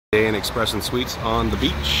Day in Express and Suites on the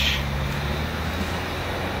beach.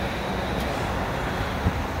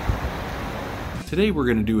 Today we're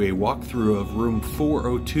going to do a walkthrough of room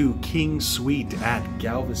 402 King Suite at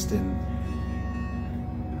Galveston.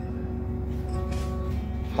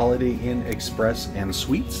 Holiday Inn Express and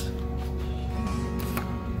Suites.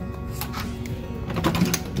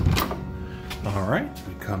 Alright,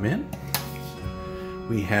 we come in.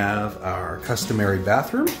 We have our customary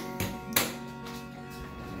bathroom.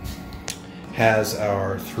 Has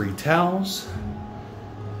our 3 towels,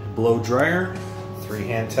 blow dryer, 3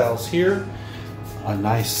 hand towels here, a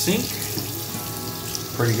nice sink,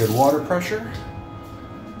 pretty good water pressure,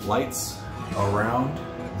 lights around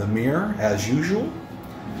the mirror as usual.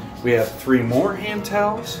 We have 3 more hand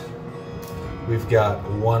towels. We've got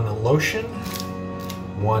 1 lotion,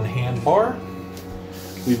 1 hand bar.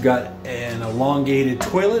 We've got an elongated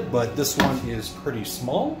toilet, but this one is pretty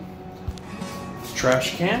small.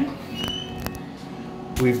 Trash can.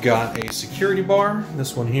 We've got a security bar.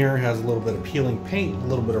 This one here has a little bit of peeling paint, a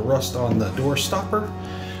little bit of rust on the door stopper,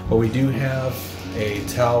 but we do have a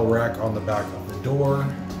towel rack on the back of the door.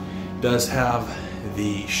 It does have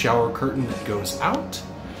the shower curtain that goes out,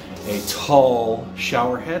 a tall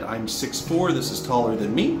shower head. I'm 6'4", this is taller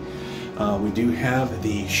than me. We do have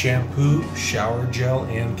the shampoo, shower gel,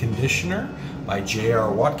 and conditioner by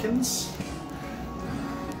J.R. Watkins.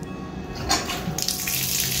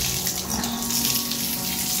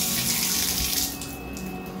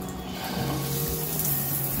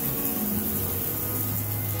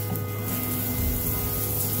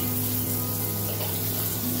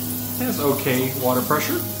 Has okay water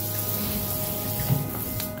pressure.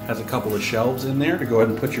 Has a couple of shelves in there to go ahead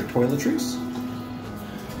and put your toiletries.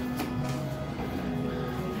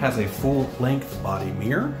 Has a full length body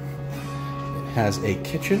mirror. It has a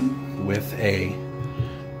kitchen with a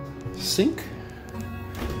sink.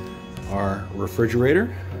 Our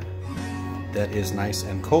refrigerator that is nice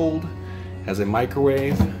and cold. Has a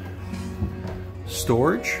microwave.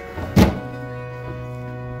 Storage.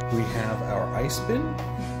 We have our ice bin.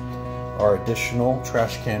 Our additional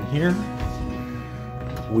trash can here.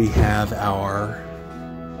 We have our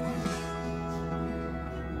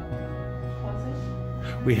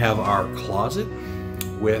closet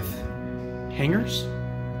with hangers,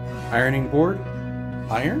 ironing board,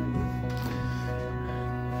 iron.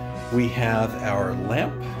 We have our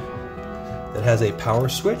lamp that has a power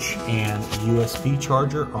switch and USB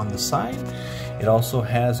charger on the side. It also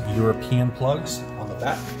has European plugs on the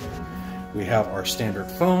back. We have our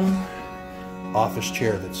standard phone, office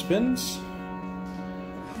chair that spins.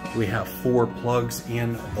 We have 4 plugs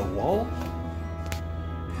in the wall,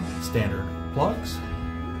 standard plugs.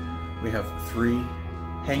 We have 3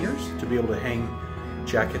 hangers to be able to hang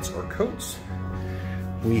jackets or coats.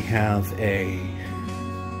 We have a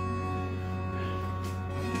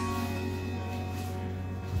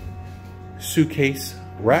suitcase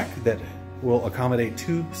rack that will accommodate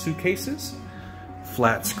 2 suitcases.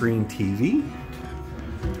 Flat screen TV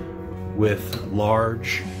with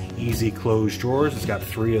large easy close drawers. It's got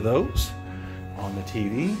 3 of those on the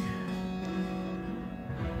TV.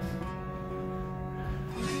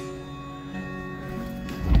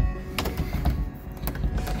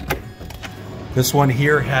 This one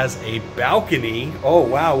here has a balcony. Oh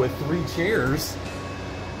wow, with 3 chairs.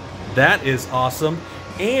 That is awesome.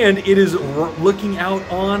 And it is looking out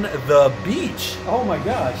on the beach. Oh my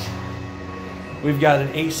gosh. We've got an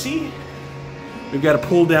AC. We've got a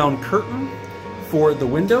pull down curtain for the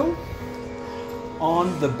window.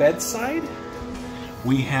 On the bedside,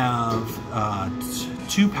 we have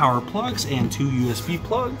 2 power plugs and 2 USB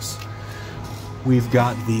plugs. We've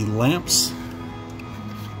got the lamps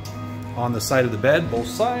on the side of the bed, both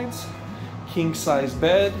sides. King size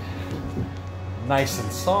bed, nice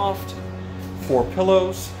and soft. 4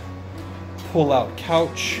 pillows, pull out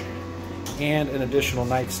couch, and an additional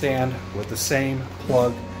nightstand with the same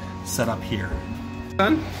plug set up here.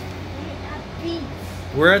 Son?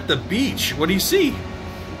 We're at the beach. What do you see?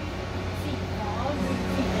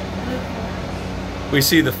 We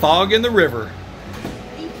see the fog in the river.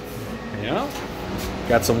 Yeah.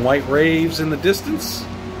 Got some white waves in the distance,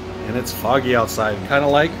 and it's foggy outside, kind of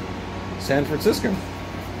like San Francisco.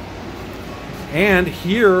 And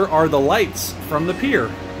here are the lights from the pier.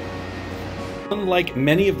 Unlike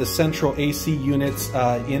many of the central AC units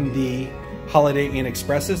in the Holiday Inn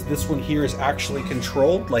Expresses, this one here is actually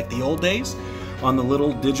controlled like the old days on the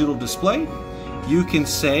little digital display. You can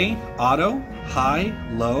say auto, high,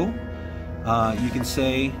 low. You can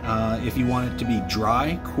say if you want it to be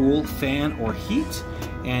dry, cool, fan, or heat,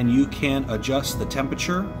 and you can adjust the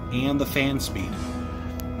temperature and the fan speed.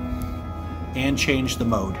 and change the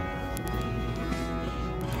mode.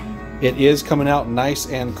 It is coming out nice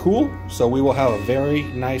and cool, so we will have a very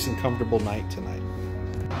nice and comfortable night tonight.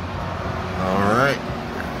 All right.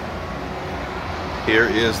 Here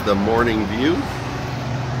is the morning view.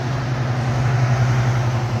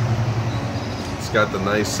 It's got the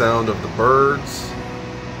nice sound of the birds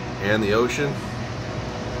and the ocean.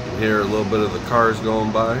 You can hear a little bit of the cars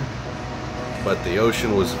going by, but the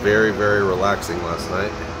ocean was very, very relaxing last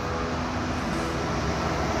night.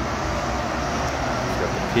 It's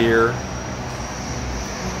got the pier.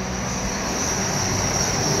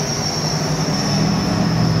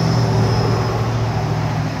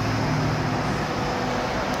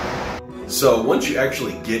 So once you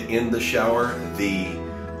actually get in the shower, the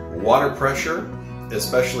water pressure,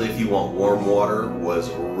 especially if you want warm water, was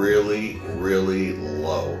really, really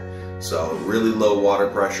low. So really low water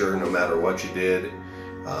pressure no matter what you did.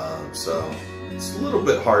 So it's a little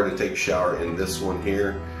bit hard to take a shower in this one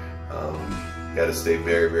here. Got to stay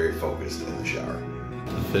very, very focused in the shower.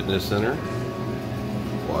 The fitness center,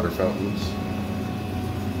 water fountains,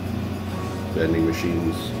 vending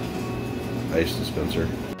machines, ice dispenser.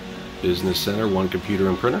 Business center, one computer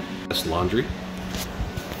and printer. That's laundry.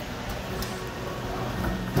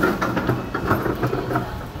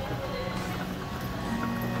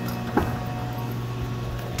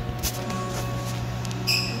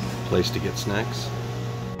 Place to get snacks.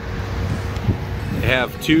 They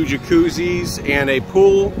have 2 jacuzzis and a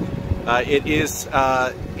pool. It is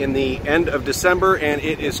in the end of December and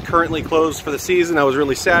it is currently closed for the season. I was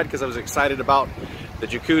really sad because I was excited about the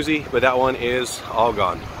jacuzzi, but that one is all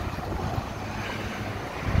gone.